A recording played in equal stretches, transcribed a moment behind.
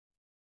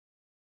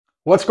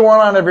What's going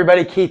on,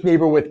 everybody? Keith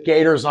Niebuhr with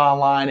Gators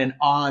Online and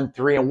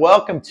On3, and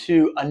welcome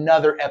to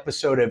another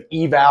episode of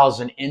Evals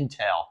and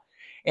Intel.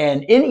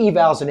 And in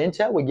Evals and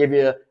Intel, we give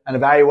you an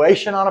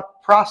evaluation on a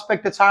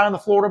prospect that's high on the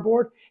Florida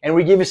board, and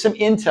we give you some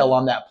intel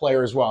on that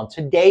player as well. And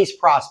today's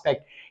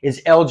prospect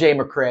is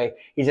McCray.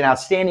 He's an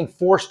outstanding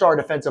four-star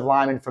defensive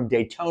lineman from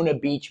Daytona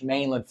Beach,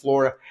 mainland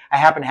Florida. I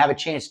happened to have a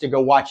chance to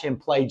go watch him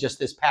play just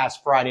this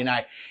past Friday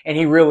night, and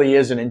he really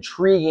is an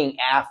intriguing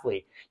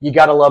athlete. You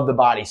got to love the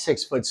body,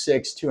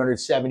 6'6",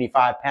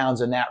 275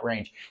 pounds in that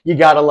range. You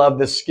got to love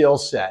the skill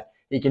set.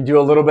 He can do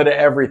a little bit of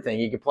everything.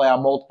 He can play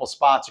on multiple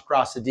spots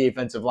across the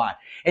defensive line.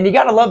 And you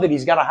got to love that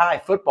he's got a high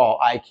football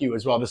IQ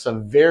as well. This is a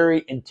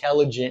very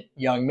intelligent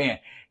young man.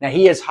 Now,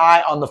 he is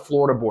high on the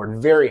Florida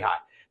board, very high.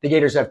 The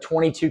Gators have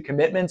 22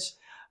 commitments,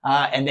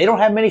 and they don't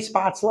have many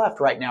spots left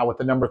right now with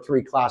the number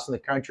 3 class in the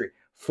country.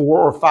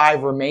 4 or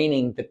 5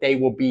 remaining that they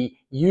will be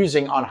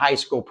using on high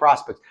school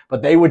prospects.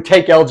 But they would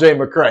take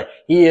McCray.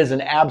 He is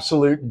an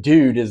absolute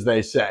dude, as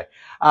they say.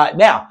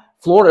 Now,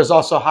 Florida is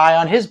also high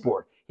on his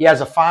board. He has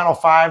a Final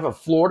 5 of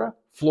Florida,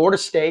 Florida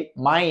State,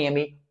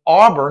 Miami,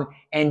 Auburn,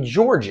 and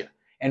Georgia.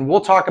 And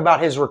we'll talk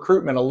about his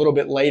recruitment a little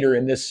bit later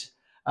in this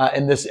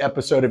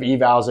episode of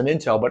Evals and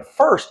Intel. But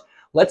first,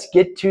 let's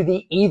get to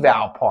the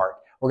eval part.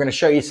 We're going to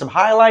show you some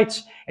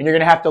highlights, and you're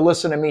going to have to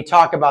listen to me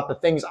talk about the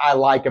things I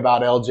like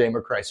about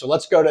McCray. So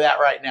let's go to that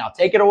right now.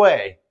 Take it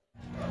away.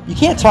 You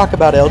can't talk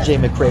about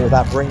McCray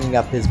without bringing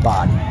up his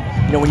body.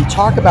 You know, when you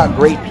talk about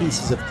great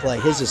pieces of play,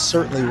 his is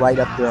certainly right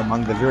up there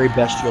among the very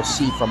best you'll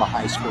see from a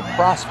high school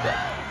prospect.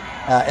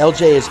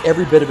 LJ is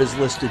every bit of his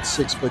listed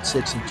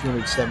 6'6" and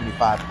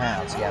 275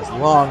 pounds. He has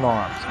long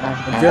arms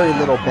and very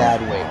little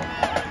bad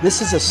weight.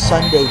 This is a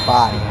Sunday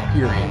body,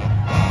 period.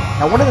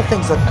 Now, one of the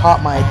things that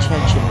caught my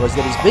attention was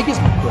that as big as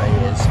McCray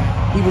is,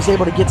 he was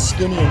able to get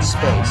skinny in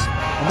space.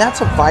 And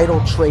that's a vital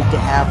trait to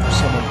have for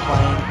someone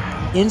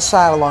playing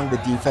inside along the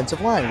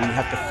defensive line, where you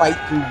have to fight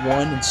through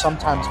one and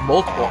sometimes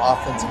multiple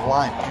offensive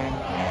linemen.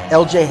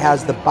 LJ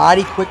has the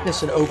body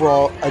quickness and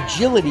overall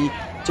agility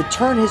to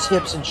turn his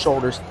hips and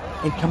shoulders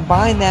and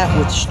combine that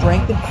with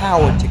strength and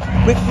power to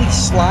quickly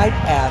slide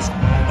past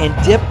and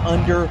dip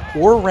under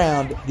or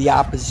around the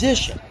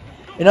opposition.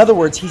 In other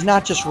words, he's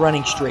not just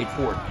running straight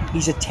forward.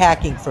 He's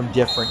attacking from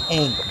different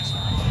angles.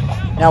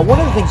 Now, one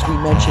of the things we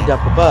mentioned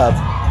up above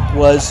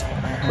was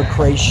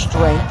McCray's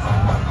strength,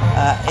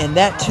 and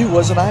that too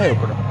was an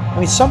eye-opener. I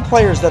mean, some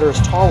players that are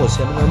as tall as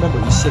him, and remember,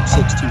 he's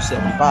 6'6",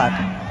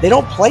 275, they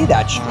don't play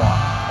that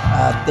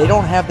strong. They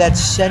don't have that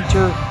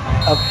center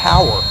of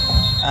power,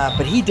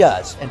 but he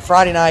does. And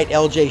Friday night,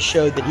 LJ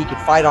showed that he could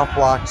fight off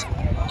blocks,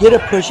 get a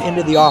push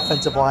into the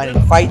offensive line,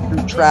 and fight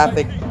through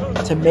traffic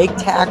to make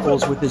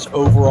tackles with his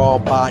overall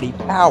body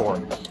power.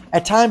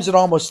 At times, it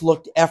almost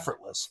looked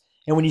effortless.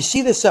 And when you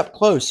see this up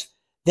close,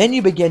 then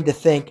you begin to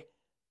think,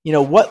 you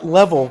know, what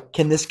level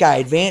can this guy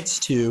advance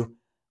to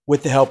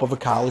with the help of a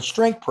college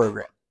strength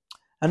program?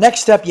 Now,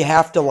 next up, you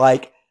have to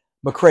like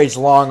McCray's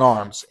long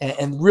arms.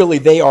 And really,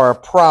 they are a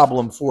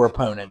problem for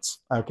opponents,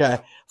 okay?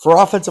 For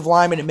offensive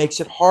linemen, it makes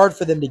it hard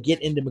for them to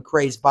get into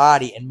McCray's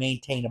body and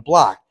maintain a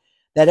block.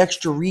 That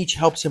extra reach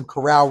helps him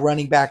corral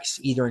running backs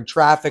either in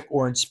traffic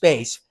or in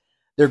space.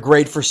 They're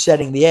great for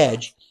setting the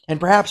edge. And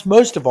perhaps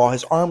most of all,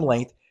 his arm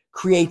length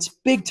creates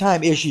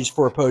big-time issues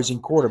for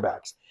opposing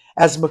quarterbacks.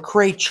 As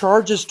McCray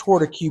charges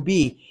toward a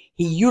QB,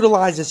 he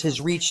utilizes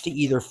his reach to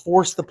either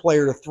force the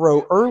player to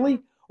throw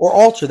early or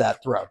alter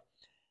that throw.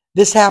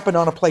 This happened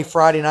on a play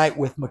Friday night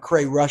with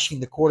McCray rushing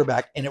the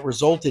quarterback, and it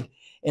resulted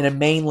in a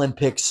mainland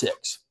pick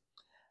 6.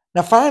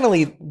 Now,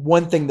 finally,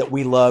 one thing that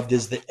we loved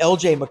is that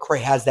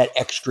McCray has that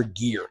extra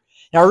gear.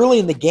 Now, early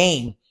in the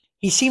game,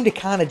 he seemed to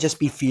kind of just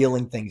be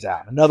feeling things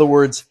out. In other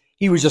words,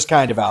 he was just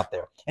kind of out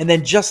there. And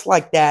then just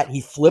like that,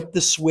 he flipped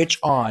the switch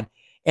on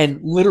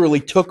and literally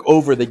took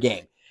over the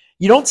game.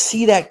 You don't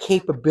see that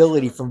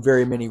capability from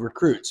very many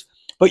recruits,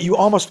 but you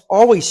almost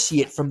always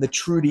see it from the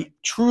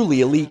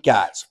truly elite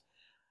guys.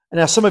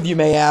 Now, some of you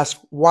may ask,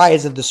 why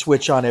isn't the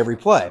switch on every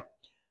play?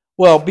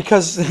 Well,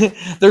 because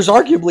there's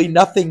arguably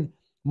nothing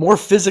more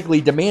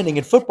physically demanding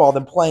in football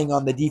than playing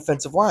on the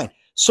defensive line.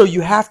 So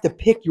you have to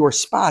pick your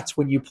spots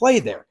when you play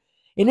there.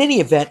 In any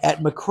event,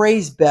 at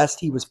McCray's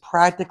best, he was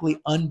practically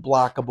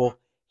unblockable.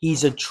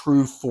 He's a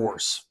true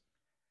force.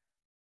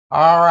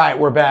 All right,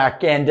 we're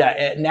back. And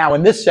now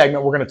in this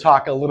segment, we're going to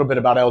talk a little bit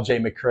about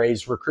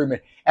McCray's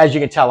recruitment. As you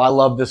can tell, I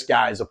love this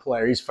guy as a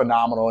player. He's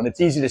phenomenal, and it's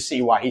easy to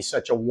see why he's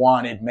such a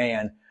wanted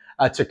man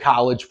to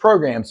college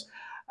programs.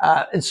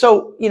 And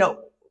so, you know,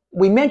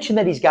 we mentioned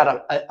that he's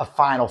got a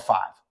Final 5.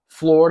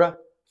 Florida,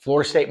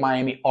 Florida State,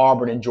 Miami,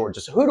 Auburn, and Georgia.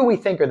 So who do we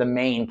think are the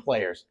main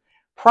players?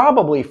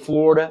 Probably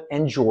Florida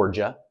and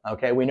Georgia.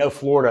 Okay, we know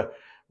Florida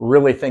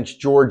really thinks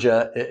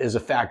Georgia is a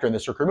factor in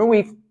this recruitment.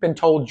 We've been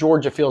told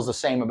Georgia feels the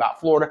same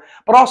about Florida,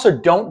 but also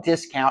don't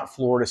discount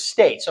Florida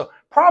State. So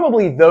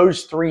probably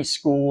those 3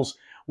 schools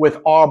with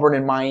Auburn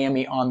and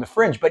Miami on the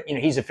fringe. But, you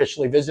know, he's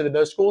officially visited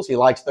those schools. He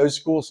likes those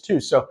schools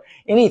too. So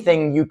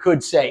anything you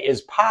could say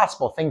is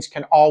possible. Things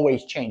can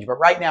always change. But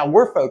right now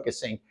we're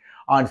focusing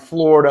on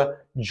Florida,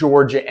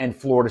 Georgia, and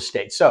Florida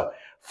State. So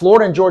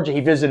Florida and Georgia, he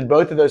visited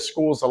both of those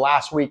schools the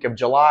last week of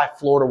July.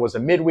 Florida was a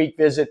midweek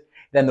visit.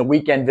 Then the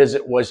weekend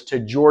visit was to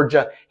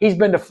Georgia. He's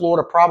been to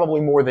Florida probably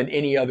more than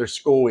any other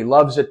school. He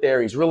loves it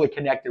there. He's really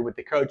connected with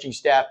the coaching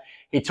staff.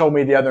 He told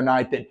me the other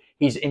night that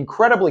he's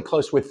incredibly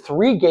close with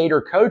 3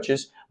 Gator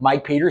coaches,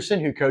 Mike Peterson,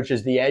 who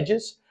coaches the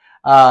edges,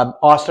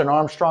 Austin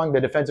Armstrong,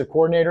 the defensive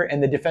coordinator,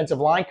 and the defensive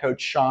line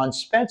coach, Sean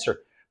Spencer.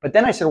 But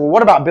then I said, well,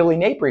 what about Billy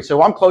Napier?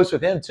 So I'm close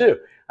with him too.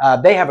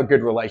 They have a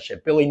good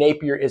relationship. Billy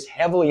Napier is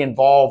heavily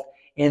involved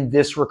in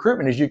this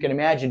recruitment, as you can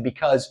imagine,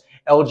 because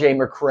LJ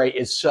McCray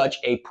is such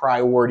a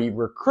priority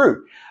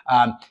recruit.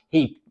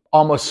 He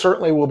almost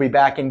certainly will be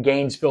back in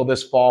Gainesville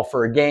this fall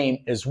for a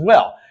game as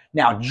well.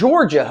 Now,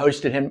 Georgia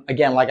hosted him,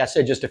 again, like I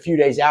said, just a few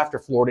days after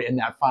Florida in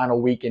that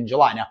final week in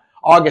July. Now,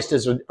 August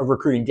is a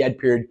recruiting dead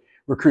period.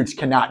 Recruits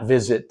cannot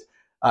visit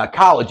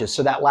colleges.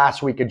 So that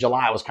last week of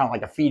July was kind of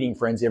like a feeding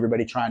frenzy,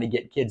 everybody trying to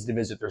get kids to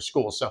visit their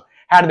schools. So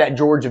how did that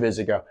Georgia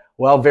visit go?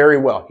 Well, very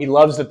well. He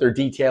loves that they're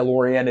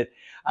detail-oriented.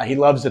 He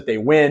loves that they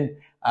win.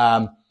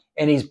 And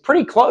he's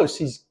pretty close.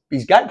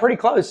 He's gotten pretty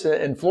close.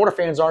 And Florida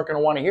fans aren't going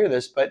to want to hear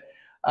this, but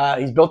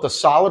he's built a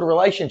solid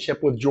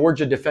relationship with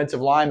Georgia defensive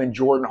lineman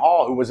Jordan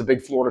Hall, who was a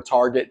big Florida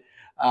target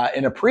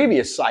in a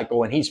previous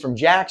cycle, and he's from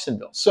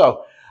Jacksonville.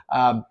 So,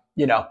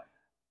 you know,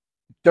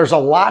 there's a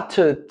lot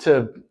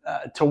to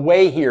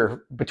weigh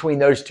here between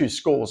those two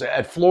schools.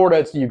 At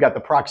Florida, you've got the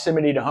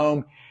proximity to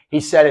home. He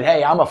said it,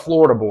 hey, I'm a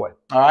Florida boy,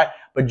 all right?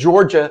 But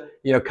Georgia,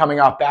 you know, coming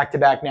off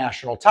back-to-back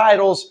national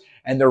titles,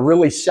 and they're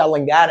really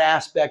selling that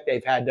aspect.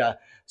 They've had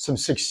some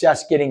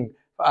success getting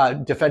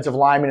defensive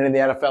linemen in the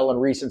NFL in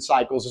recent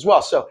cycles as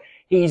well. So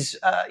he's,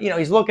 you know,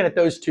 he's looking at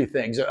those two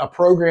things, a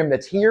program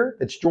that's here,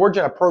 that's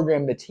Georgia, and a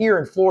program that's here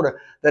in Florida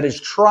that is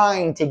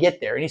trying to get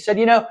there. And he said,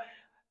 you know,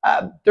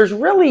 there's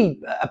really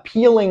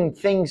appealing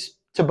things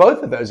to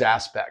both of those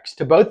aspects,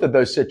 to both of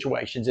those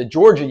situations. At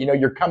Georgia, you know,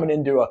 you're coming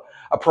into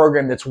a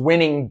program that's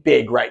winning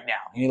big right now,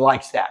 and he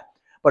likes that.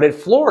 But at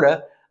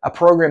Florida, a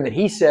program that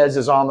he says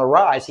is on the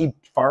rise, he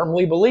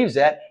firmly believes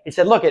that. He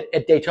said, look,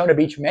 at Daytona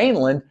Beach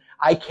mainland,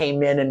 I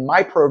came in and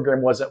my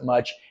program wasn't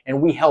much,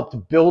 and we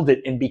helped build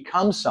it and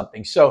become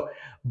something. So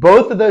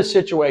both of those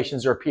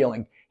situations are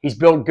appealing. He's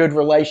built good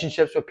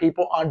relationships with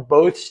people on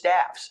both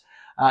staffs.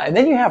 And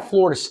then you have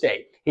Florida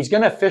State. He's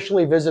going to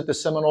officially visit the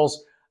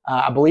Seminoles,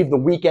 I believe, the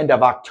weekend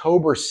of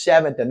October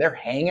 7th, and they're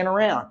hanging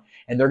around,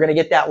 and they're going to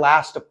get that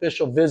last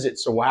official visit,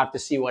 so we'll have to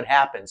see what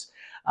happens.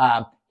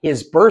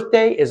 His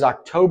birthday is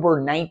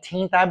October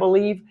 19th, I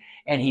believe,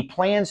 and he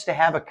plans to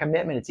have a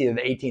commitment. It's either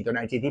the 18th or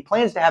 19th. He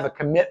plans to have a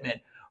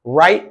commitment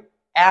right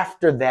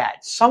after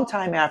that,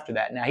 sometime after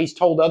that. Now, he's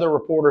told other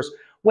reporters,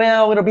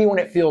 well, it'll be when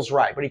it feels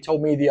right, but he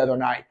told me the other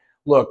night,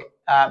 look,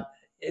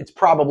 it's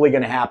probably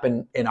going to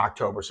happen in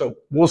October. So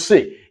we'll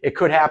see. It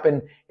could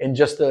happen in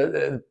just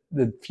the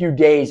few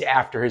days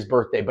after his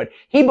birthday. But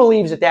he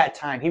believes at that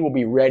time he will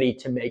be ready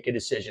to make a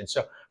decision.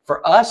 So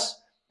for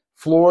us,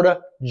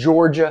 Florida,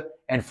 Georgia,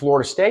 and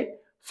Florida State,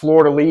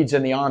 Florida leads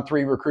in the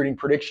on-3 recruiting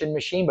prediction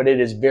machine, but it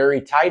is very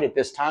tight at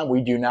this time.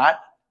 We do not,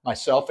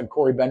 myself and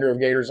Corey Bender of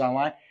Gators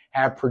Online,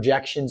 have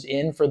projections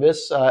in for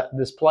this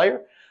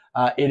player.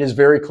 It is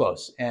very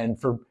close, and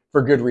for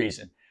good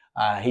reason.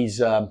 It's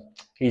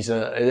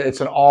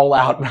an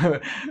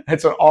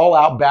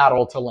all-out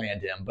battle to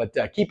land him. But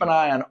keep an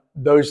eye on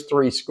those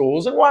 3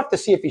 schools, and we'll have to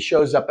see if he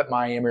shows up at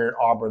Miami or at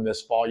Auburn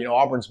this fall. You know,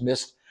 Auburn's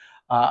missed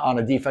on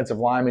a defensive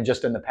lineman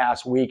just in the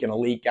past week, an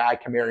elite guy,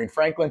 Kamarion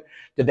Franklin.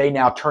 Did they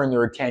now turn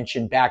their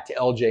attention back to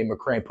LJ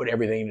McCray and put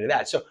everything into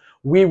that? So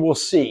we will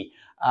see.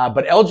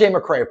 But LJ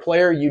McCray, a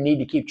player you need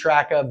to keep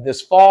track of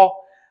this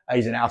fall.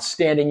 He's an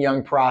outstanding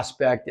young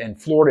prospect,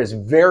 and Florida is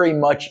very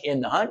much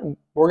in the hunt.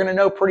 We're going to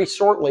know pretty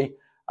shortly,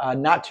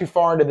 not too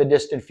far into the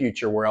distant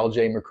future, where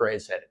LJ McCray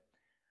is headed.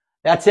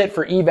 That's it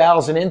for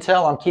Evals and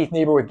Intel. I'm Keith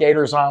Niebuhr with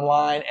Gators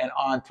Online and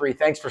On3.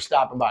 Thanks for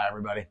stopping by,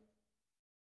 everybody.